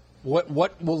 What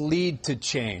will lead to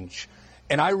change?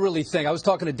 And I really think, I was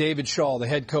talking to David Shaw, the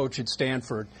head coach at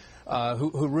Stanford,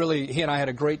 who really, he and I had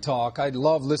a great talk. I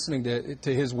love listening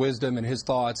to his wisdom and his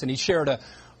thoughts. And he shared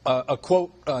a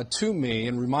quote to me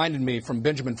and reminded me from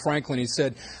Benjamin Franklin. He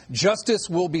said, justice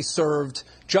will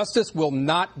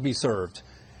not be served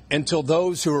until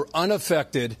those who are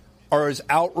unaffected are as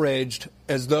outraged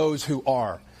as those who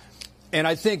are. And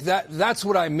I think that's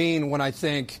what I mean when I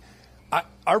think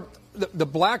the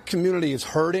black community is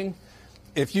hurting.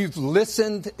 If you've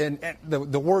listened, and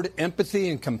the word empathy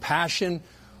and compassion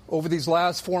over these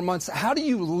last 4 months, how do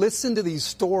you listen to these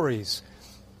stories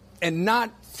and not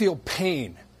feel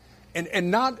pain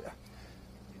and not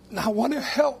want to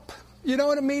help? You know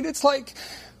what I mean? It's like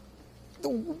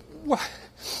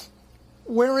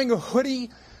wearing a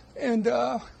hoodie and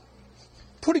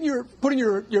putting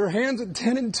your hands at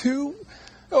 10 and 2.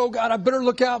 Oh God, I better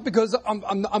look out because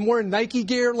I'm wearing Nike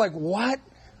gear. Like what?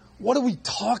 What are we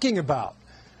talking about?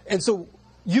 And so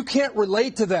you can't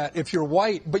relate to that if you're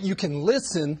white, but you can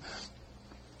listen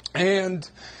and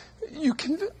you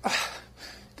can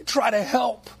try to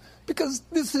help because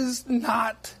this is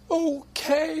not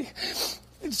okay.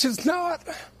 It's just not.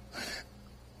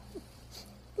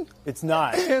 It's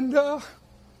not. And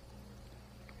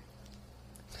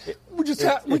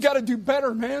we got to do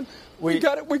better, man. We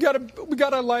got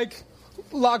to like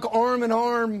lock arm in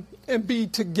arm and be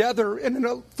together. And in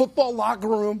a football locker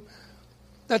room,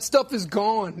 that stuff is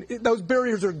gone. Those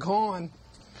barriers are gone.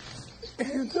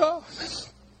 And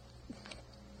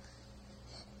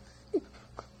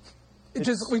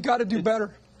we got to do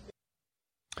better.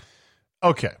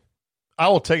 Okay. I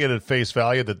will take it at face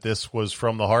value that this was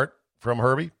from the heart, from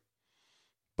Herbie.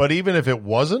 But even if it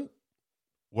wasn't,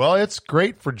 well, it's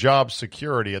great for job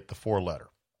security at the 4-letter.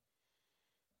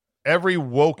 Every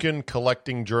Woken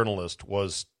collecting journalist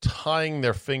was tying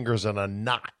their fingers in a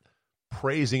knot,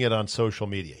 praising it on social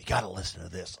media. You got to listen to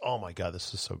this. Oh, my God,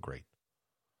 this is so great.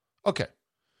 Okay.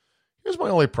 Here's my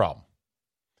only problem.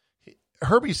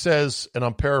 Herbie says, and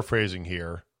I'm paraphrasing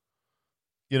here,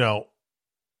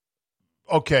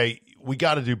 okay, we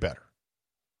got to do better.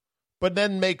 But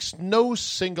then makes no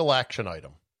single action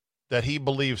item that he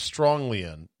believes strongly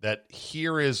in, that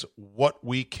here is what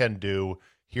we can do,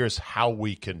 here's how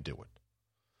we can do it.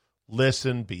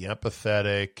 Listen, be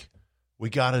empathetic. We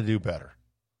got to do better.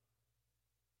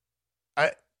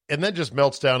 And then just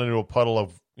melts down into a puddle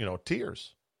of,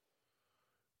 tears.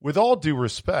 With all due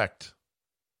respect,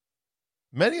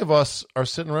 many of us are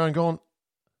sitting around going,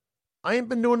 I ain't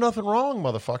been doing nothing wrong,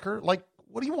 motherfucker. Like,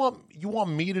 what do you want? You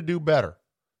want me to do better?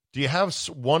 Do you have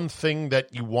one thing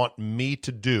that you want me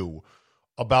to do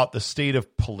about the state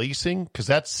of policing? Because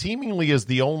that seemingly is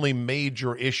the only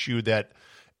major issue that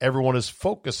everyone is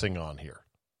focusing on here.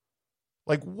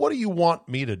 Like, what do you want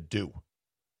me to do?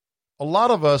 A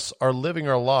lot of us are living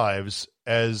our lives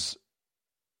as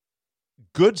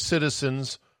good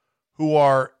citizens who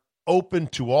are open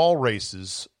to all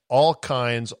races, all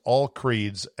kinds, all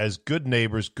creeds, as good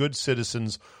neighbors, good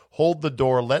citizens, hold the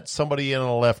door, let somebody in on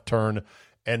a left turn,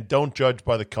 and don't judge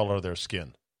by the color of their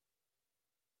skin.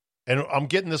 And I'm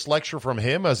getting this lecture from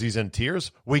him as he's in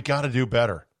tears. We got to do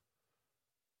better.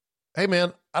 Hey,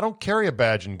 man, I don't carry a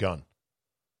badge and gun.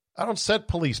 I don't set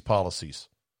police policies.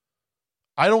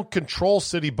 I don't control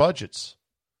city budgets.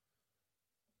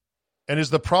 And is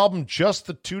the problem just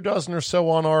the 24 or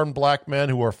so unarmed black men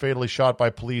who are fatally shot by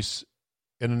police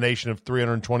in a nation of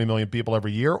 320 million people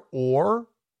every year? Or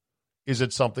is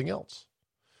it something else?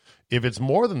 If it's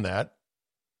more than that,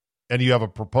 and you have a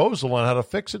proposal on how to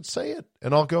fix it, say it.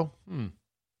 And I'll go,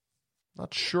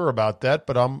 not sure about that,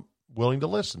 but I'm willing to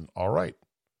listen. All right.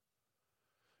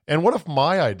 And what if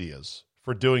my ideas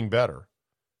for doing better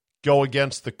go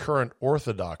against the current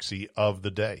orthodoxy of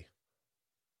the day?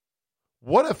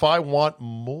 What if I want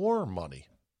more money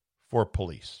for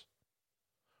police?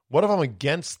 What if I'm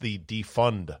against the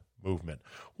defund movement?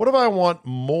 What if I want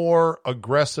more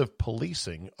aggressive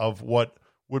policing of what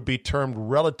would be termed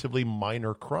relatively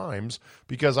minor crimes?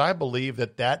 Because I believe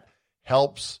that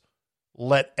helps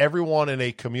let everyone in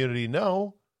a community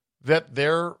know that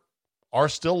there are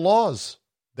still laws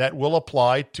that will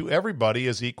apply to everybody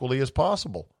as equally as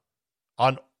possible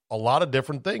on a lot of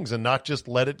different things, and not just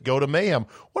let it go to mayhem.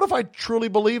 What if I truly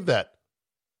believe that?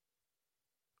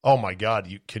 Oh, my God.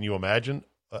 Can you imagine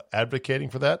advocating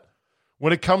for that?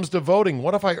 When it comes to voting,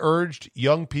 what if I urged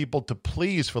young people to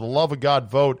please, for the love of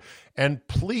God, vote, and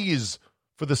please,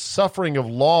 for the suffering of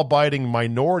law-abiding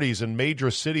minorities in major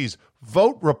cities,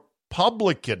 vote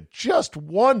Republican just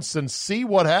once and see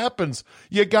what happens.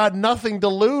 You got nothing to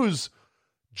lose.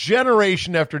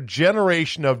 Generation after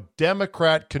generation of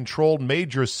Democrat-controlled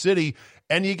major city,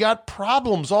 and you got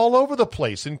problems all over the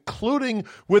place, including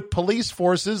with police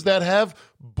forces that have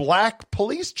black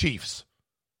police chiefs.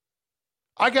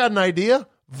 I got an idea.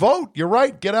 Vote. You're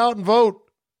right. Get out and vote.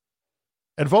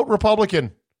 And vote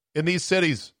Republican in these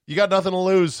cities. You got nothing to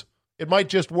lose. It might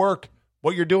just work.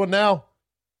 What you're doing now,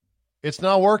 it's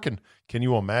not working. Can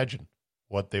you imagine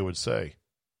what they would say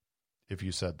if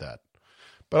you said that?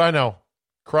 But I know.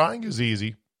 Crying is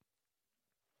easy.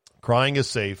 Crying is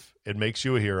safe. It makes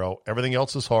you a hero. Everything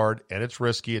else is hard, and it's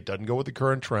risky. It doesn't go with the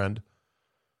current trend.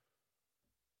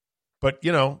 But,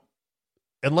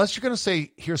 unless you're going to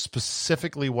say, here's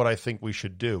specifically what I think we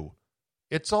should do,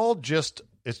 it's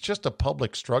just a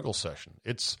public struggle session.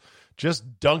 It's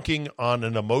just dunking on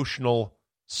an emotional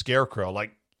scarecrow.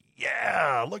 Like,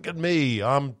 yeah, look at me.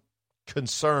 I'm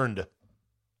concerned.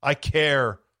 I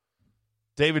care.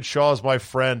 David Shaw is my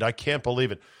friend. I can't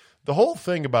believe it. The whole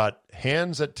thing about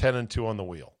hands at 10 and 2 on the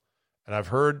wheel. And I've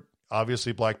heard,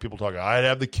 obviously, black people talk. I'd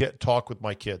have the kid talk with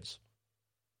my kids.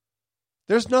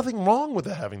 There's nothing wrong with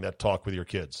having that talk with your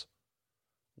kids.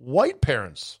 White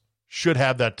parents should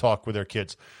have that talk with their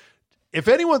kids. If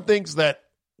anyone thinks that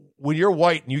when you're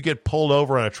white and you get pulled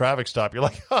over on a traffic stop, you're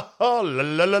like, la, la,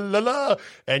 la, la, la,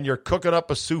 and you're cooking up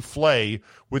a souffle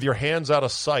with your hands out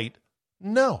of sight.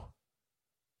 No.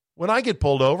 When I get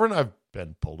pulled over, and I've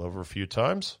been pulled over a few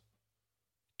times,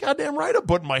 goddamn right I'm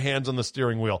putting my hands on the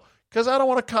steering wheel because I don't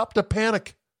want a cop to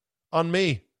panic on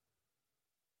me.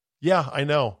 Yeah, I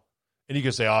know. And you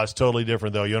can say, it's totally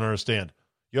different, though. You don't understand.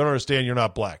 You don't understand you're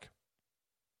not black.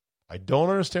 I don't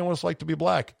understand what it's like to be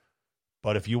black.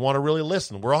 But if you want to really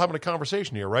listen, we're all having a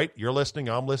conversation here, right? You're listening,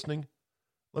 I'm listening.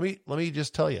 Let me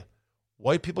just tell you,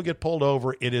 white people get pulled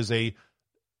over. It is a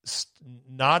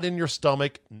not in your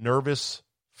stomach, nervous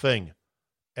thing.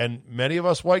 And many of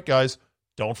us white guys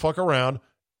don't fuck around.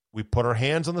 We put our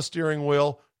hands on the steering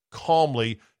wheel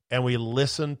calmly, and we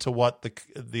listen to what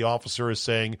the officer is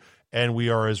saying, and we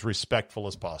are as respectful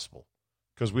as possible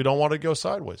because we don't want to go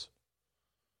sideways.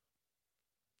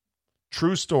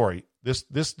 True story.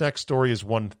 This next story is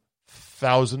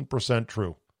 1,000%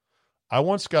 true. I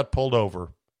once got pulled over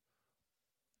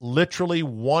literally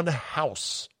one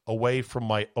house away from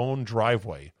my own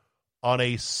driveway on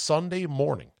a Sunday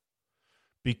morning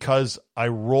because I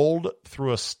rolled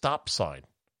through a stop sign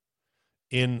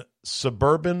in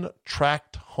suburban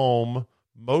tract home,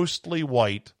 mostly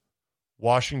white,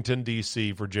 Washington,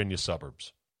 D.C., Virginia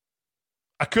suburbs.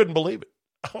 I couldn't believe it.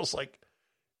 I was like,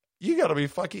 you got to be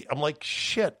fucking. I'm like,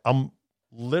 shit. I'm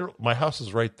literally, my house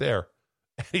is right there.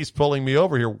 And he's pulling me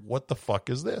over here. What the fuck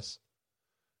is this?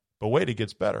 But wait, it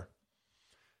gets better.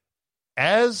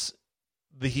 As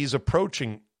he's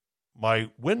approaching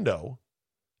my window,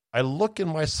 I look in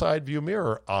my side view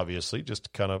mirror, obviously, just to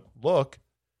kind of look.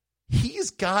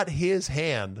 He's got his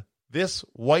hand, this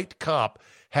white cop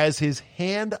has his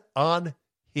hand on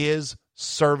his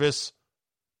service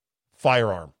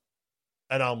firearm.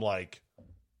 And I'm like,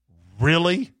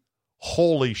 really?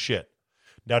 Holy shit.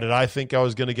 Now, did I think I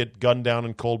was going to get gunned down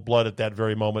in cold blood at that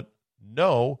very moment?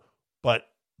 No, but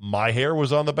my hair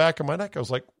was on the back of my neck. I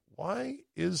was like, why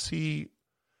is he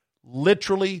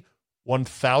literally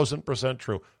 1,000%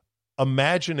 true?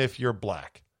 Imagine if you're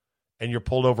black and you're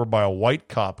pulled over by a white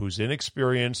cop who's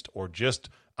inexperienced or just,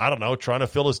 I don't know, trying to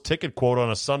fill his ticket quote on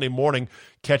a Sunday morning,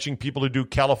 catching people who do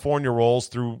California rolls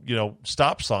through,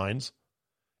 stop signs,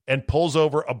 and pulls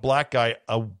over a black guy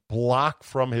a block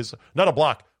from his, not a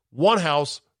block, one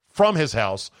house from his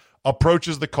house,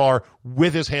 approaches the car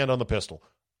with his hand on the pistol.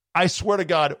 I swear to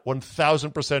God,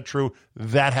 1,000% true,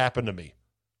 that happened to me.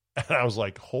 And I was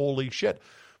like, holy shit.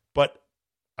 But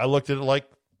I looked at it like,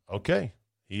 okay,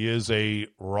 he is a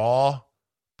raw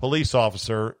police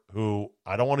officer who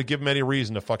I don't want to give him any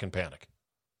reason to fucking panic.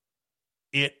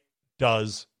 It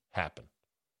does happen.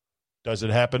 Does it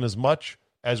happen as much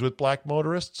as with black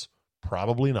motorists?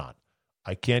 Probably not.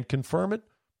 I can't confirm it,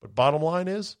 but bottom line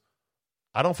is,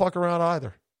 I don't fuck around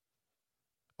either.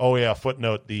 Oh yeah,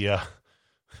 footnote, he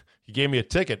gave me a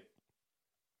ticket,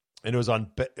 and it was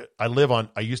on,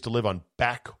 I used to live on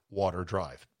Backwater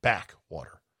Drive.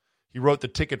 Backwater. He wrote the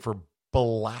ticket for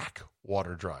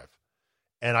Blackwater Drive.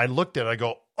 And I looked at it, I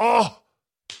go, oh,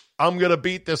 I'm going to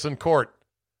beat this in court.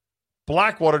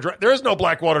 Blackwater Drive. There is no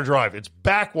Blackwater Drive. It's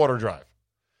Backwater Drive.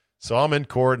 So I'm in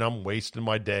court, and I'm wasting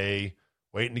my day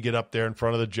waiting to get up there in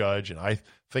front of the judge, and I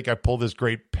think I pulled this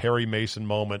great Perry Mason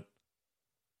moment.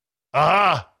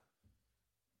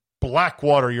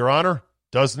 Blackwater, Your Honor,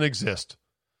 doesn't exist.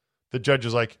 The judge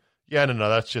is like, yeah, no,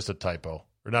 that's just a typo.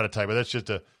 Or not a typo, that's just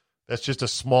a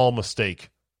small mistake.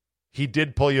 He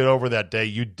did pull you over that day.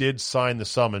 You did sign the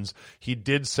summons. He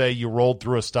did say you rolled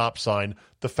through a stop sign.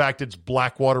 The fact it's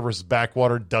Blackwater versus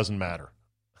Backwater doesn't matter.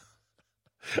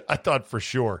 I thought for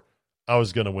sure I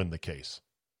was going to win the case.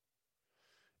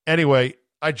 Anyway,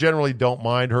 I generally don't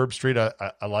mind Herb Street.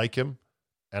 I like him,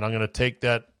 and I'm going to take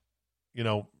that,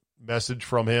 message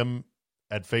from him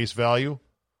at face value,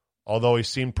 although he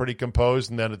seemed pretty composed,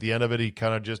 and then at the end of it, he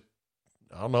kind of just,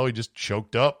 he just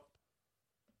choked up.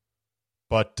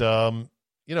 But, if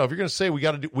you're going to say we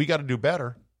got to do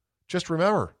better, just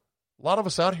remember, a lot of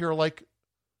us out here are like,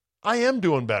 I am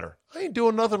doing better. I ain't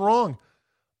doing nothing wrong.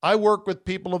 I work with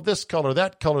people of this color,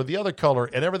 that color, the other color,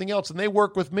 and everything else, and they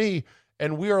work with me,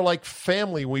 and we are like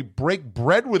family. We break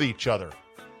bread with each other.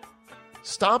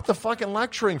 Stop the fucking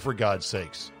lecturing, for God's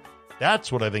sakes.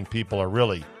 That's what I think people are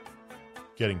really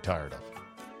getting tired of.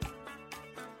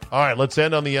 All right, let's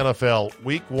end on the NFL.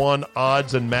 Week 1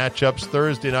 odds and matchups.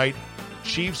 Thursday night,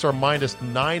 Chiefs are minus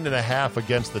 9.5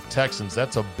 against the Texans.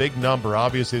 That's a big number.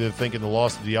 Obviously, they're thinking the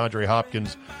loss of DeAndre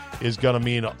Hopkins is going to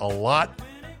mean a lot.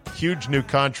 Huge new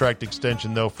contract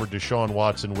extension, though, for Deshaun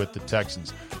Watson with the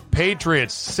Texans.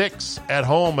 Patriots 6 at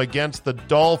home against the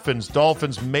Dolphins.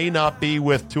 Dolphins may not be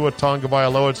with Tua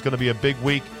Tagovailoa. It's going to be a big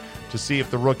week to see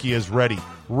if the rookie is ready.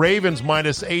 Ravens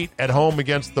minus 8 at home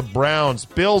against the Browns.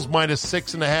 Bills minus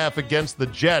 6.5 against the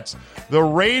Jets. The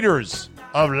Raiders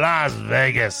of Las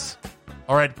Vegas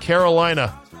are at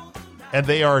Carolina, and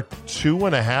they are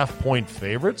 2.5-point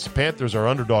favorites. Panthers are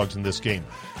underdogs in this game.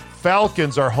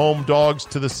 Falcons are home dogs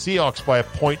to the Seahawks by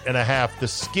 1.5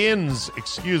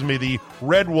 points. The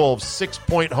Red Wolves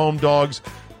 6-point home dogs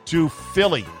to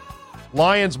Philly.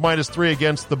 Lions -3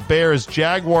 against the Bears.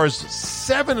 Jaguars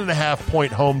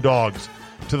 7.5-point home dogs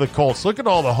to the Colts. Look at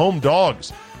all the home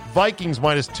dogs. Vikings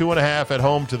 -2.5 at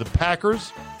home to the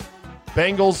Packers.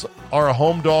 Bengals are a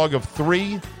home dog of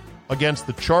 3 against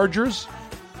the Chargers.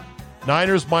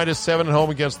 Niners -7 at home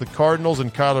against the Cardinals,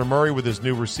 and Kyler Murray with his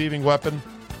new receiving weapon,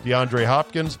 DeAndre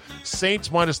Hopkins. Saints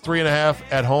 -3.5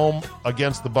 at home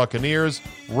against the Buccaneers.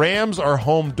 Rams are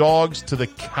home dogs to the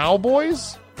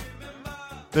Cowboys.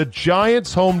 The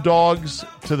Giants home dogs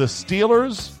to the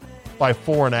Steelers by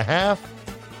 4.5.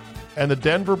 And the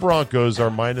Denver Broncos are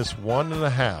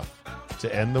 -1.5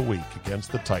 to end the week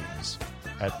against the Titans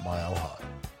at Mile High.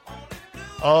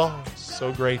 Oh,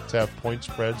 so great to have point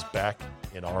spreads back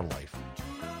in our life.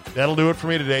 That'll do it for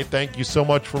me today. Thank you so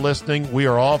much for listening. We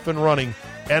are off and running.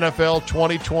 NFL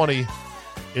 2020.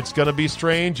 It's going to be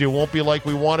strange. It won't be like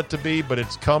we want it to be, but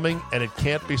it's coming and it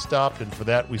can't be stopped. And for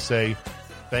that, we say,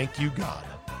 thank you, God.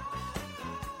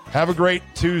 Have a great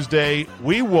Tuesday.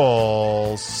 We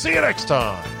will see you next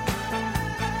time.